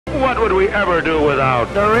What would we ever do without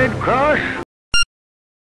the Red Cross?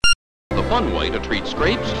 The fun way to treat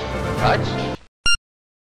scrapes, cuts.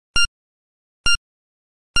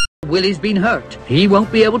 Willie's been hurt. He won't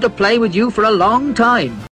be able to play with you for a long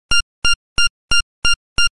time.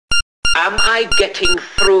 Am I getting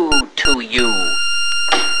through to you?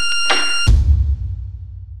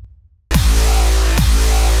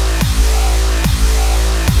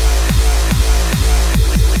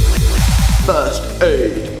 First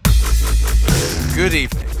aid. Good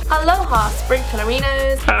evening. Aloha, Spring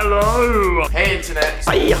Colorinos. Hello! Hey internet.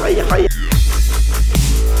 Hi.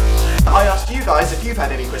 I asked you guys if you've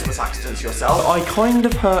had any Christmas accidents yourself. I kind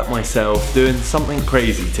of hurt myself doing something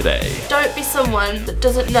crazy today. Don't be someone that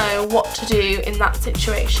doesn't know what to do in that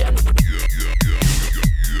situation.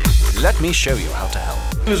 Let me show you how to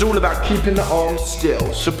help. It was all about keeping the arm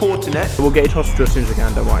still, supporting it. We'll get to hospital as soon as I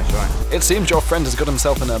can, don't worry, it's alright. It seems your friend has got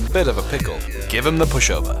himself in a bit of a pickle. Give him the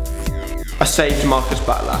pushover. I saved Marcus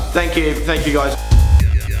Butler. Thank you guys.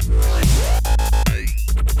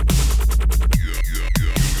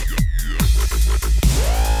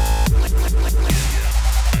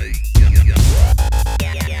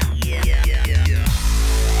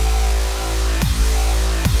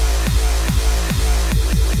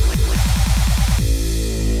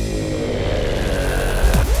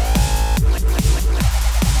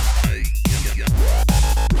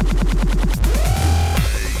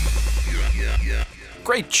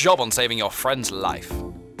 Great job on saving your friend's life.